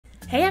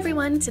Hey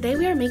everyone! Today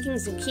we are making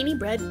zucchini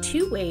bread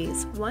two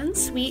ways, one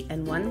sweet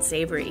and one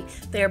savory.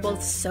 They are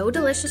both so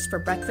delicious for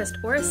breakfast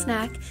or a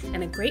snack,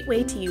 and a great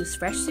way to use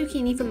fresh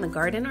zucchini from the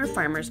garden or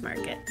farmer's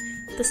market.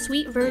 The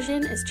sweet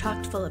version is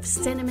chocked full of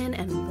cinnamon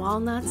and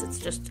walnuts. It's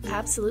just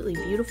absolutely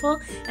beautiful.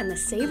 And the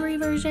savory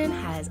version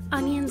has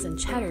onions and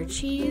cheddar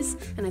cheese,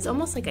 and it's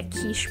almost like a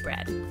quiche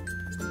bread.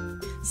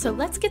 So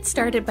let's get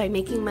started by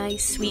making my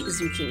sweet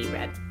zucchini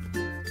bread.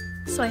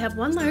 So I have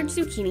one large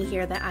zucchini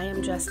here that I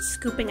am just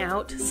scooping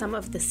out some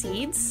of the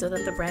seeds so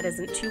that the bread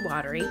isn't too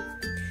watery.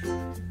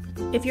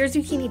 If your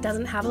zucchini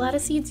doesn't have a lot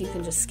of seeds, you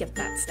can just skip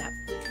that step.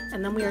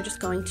 And then we are just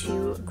going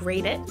to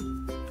grate it.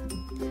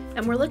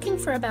 And we're looking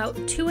for about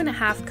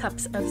 2.5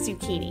 cups of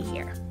zucchini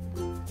here.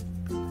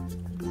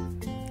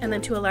 And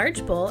then to a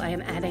large bowl, I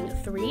am adding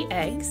 3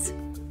 eggs,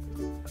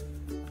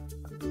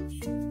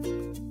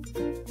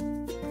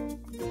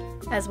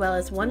 as well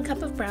as 1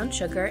 cup of brown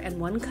sugar and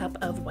 1 cup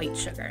of white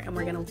sugar. And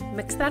we're going to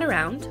mix that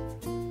around.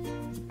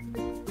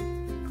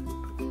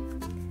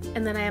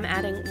 And then I am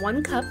adding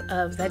 1 cup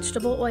of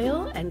vegetable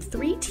oil and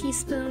 3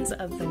 teaspoons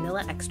of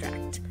vanilla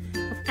extract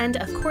and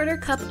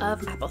 1/4 cup of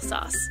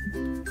applesauce.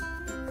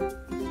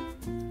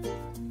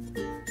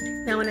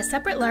 Now in a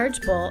separate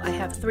large bowl, I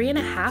have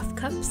 3.5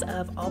 cups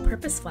of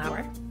all-purpose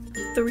flour,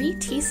 3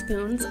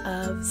 teaspoons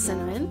of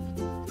cinnamon,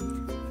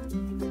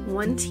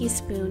 1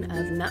 teaspoon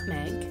of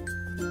nutmeg,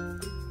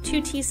 2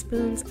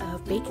 teaspoons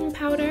of baking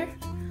powder,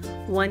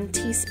 1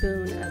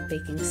 teaspoon of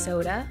baking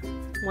soda,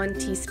 1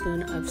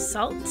 teaspoon of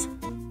salt,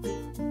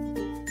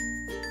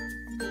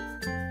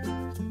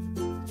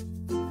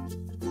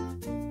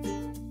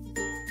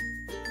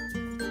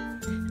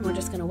 and we're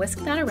just going to whisk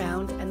that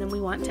around, and then we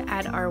want to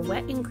add our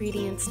wet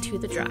ingredients to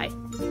the dry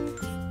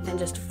and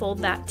just fold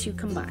that to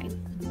combine.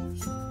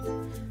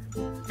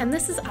 And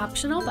this is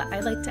optional, but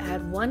I like to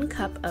add 1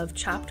 cup of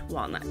chopped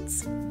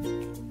walnuts.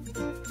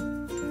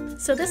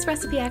 So this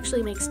recipe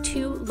actually makes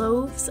 2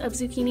 loaves of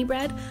zucchini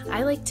bread.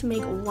 I like to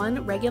make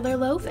 1 regular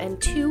loaf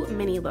and 2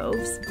 mini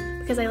loaves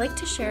because I like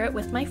to share it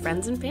with my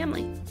friends and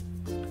family.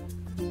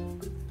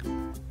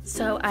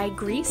 So I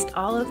greased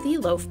all of the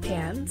loaf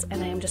pans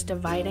and I am just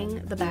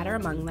dividing the batter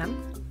among them.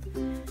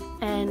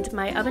 And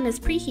my oven is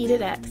preheated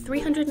at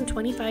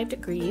 325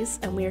 degrees,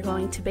 and we are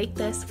going to bake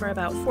this for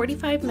about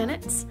 45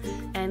 minutes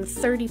and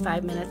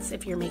 35 minutes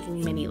if you're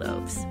making mini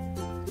loaves.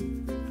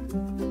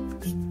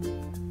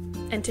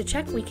 And to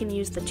check, we can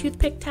use the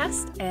toothpick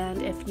test,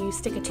 and if you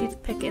stick a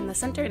toothpick in the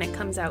center and it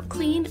comes out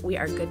clean, we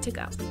are good to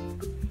go.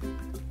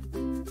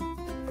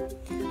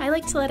 I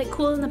like to let it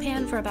cool in the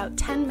pan for about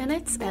 10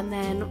 minutes, and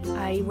then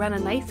I run a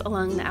knife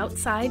along the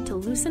outside to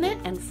loosen it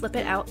and flip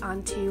it out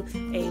onto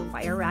a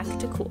wire rack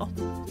to cool.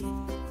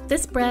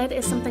 This bread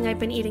is something I've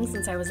been eating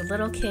since I was a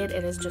little kid.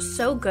 It is just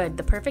so good,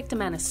 the perfect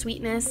amount of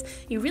sweetness.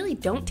 You really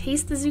don't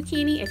taste the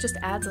zucchini, it just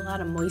adds a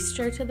lot of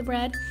moisture to the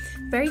bread.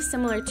 Very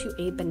similar to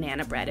a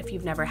banana bread if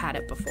you've never had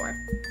it before.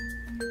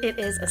 It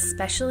is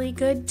especially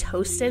good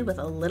toasted with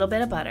a little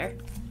bit of butter.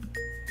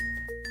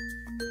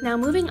 Now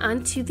moving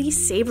on to the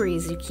savory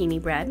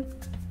zucchini bread.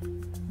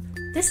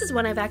 This is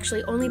one I've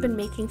actually only been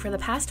making for the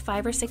past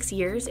 5 or 6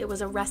 years. It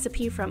was a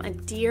recipe from a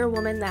dear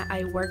woman that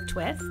I worked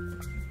with.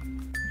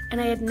 And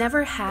I had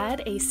never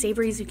had a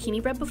savory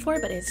zucchini bread before,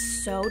 but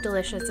it's so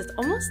delicious. It's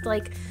almost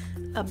like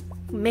a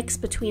mix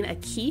between a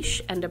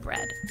quiche and a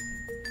bread.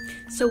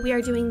 So we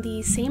are doing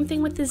the same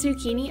thing with the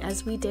zucchini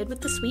as we did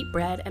with the sweet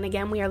bread. And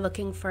again, we are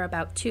looking for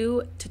about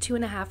 2 to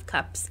 2.5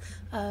 cups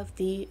of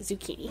the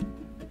zucchini.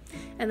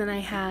 And then I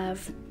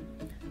have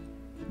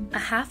a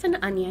half an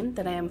onion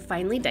that I am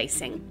finely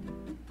dicing.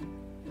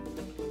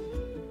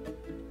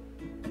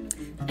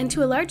 And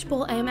to a large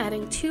bowl, I am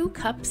adding 2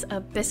 cups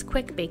of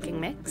Bisquick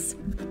baking mix.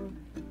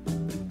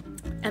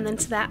 And then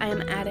to that, I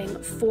am adding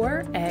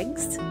 4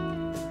 eggs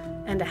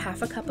and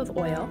 1/2 cup of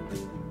oil.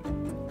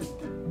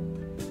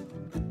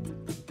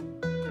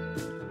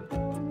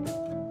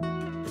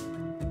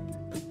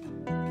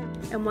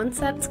 And once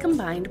that's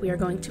combined, we are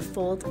going to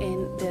fold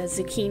in the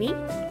zucchini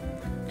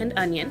and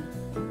onion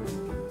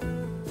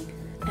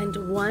and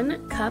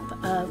 1 cup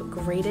of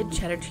grated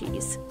cheddar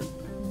cheese.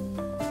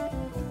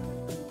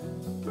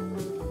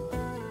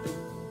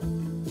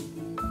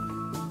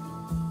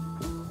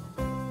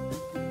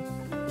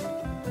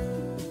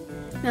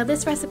 Now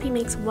this recipe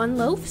makes 1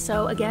 loaf,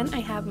 so again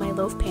I have my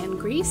loaf pan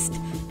greased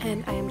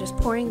and I am just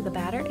pouring the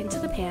batter into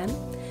the pan,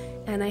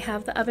 and I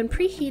have the oven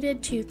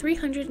preheated to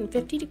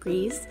 350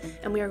 degrees,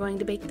 and we are going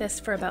to bake this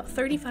for about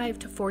 35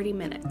 to 40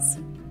 minutes.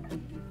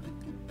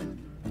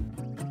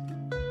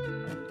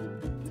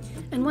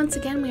 And once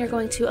again we are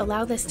going to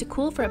allow this to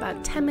cool for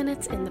about 10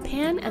 minutes in the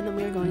pan, and then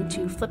we are going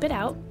to flip it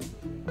out.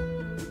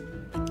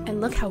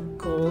 And look how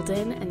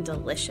golden and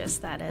delicious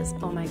that is.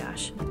 Oh my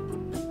gosh.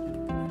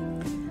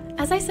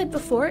 As I said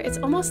before, it's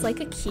almost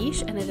like a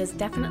quiche, and it is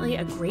definitely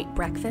a great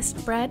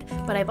breakfast bread,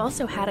 but I've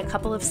also had a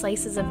couple of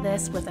slices of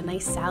this with a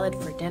nice salad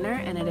for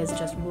dinner, and it is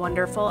just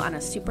wonderful on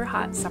a super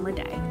hot summer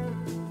day.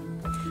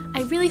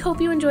 I really hope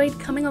you enjoyed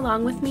coming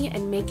along with me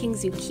and making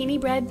zucchini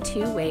bread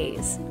two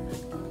ways.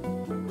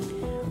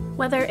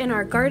 Whether in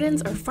our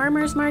gardens or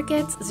farmers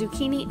markets,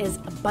 zucchini is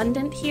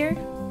abundant here.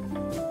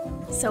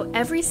 So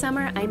every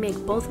summer I make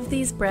both of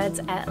these breads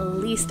at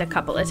least a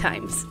couple of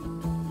times.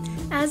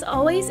 As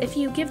always, if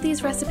you give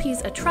these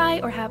recipes a try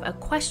or have a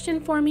question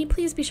for me,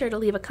 please be sure to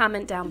leave a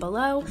comment down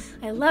below.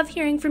 I love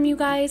hearing from you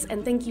guys,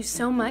 and thank you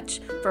so much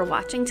for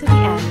watching to the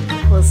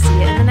end. We'll see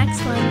you in the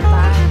next one.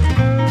 Bye!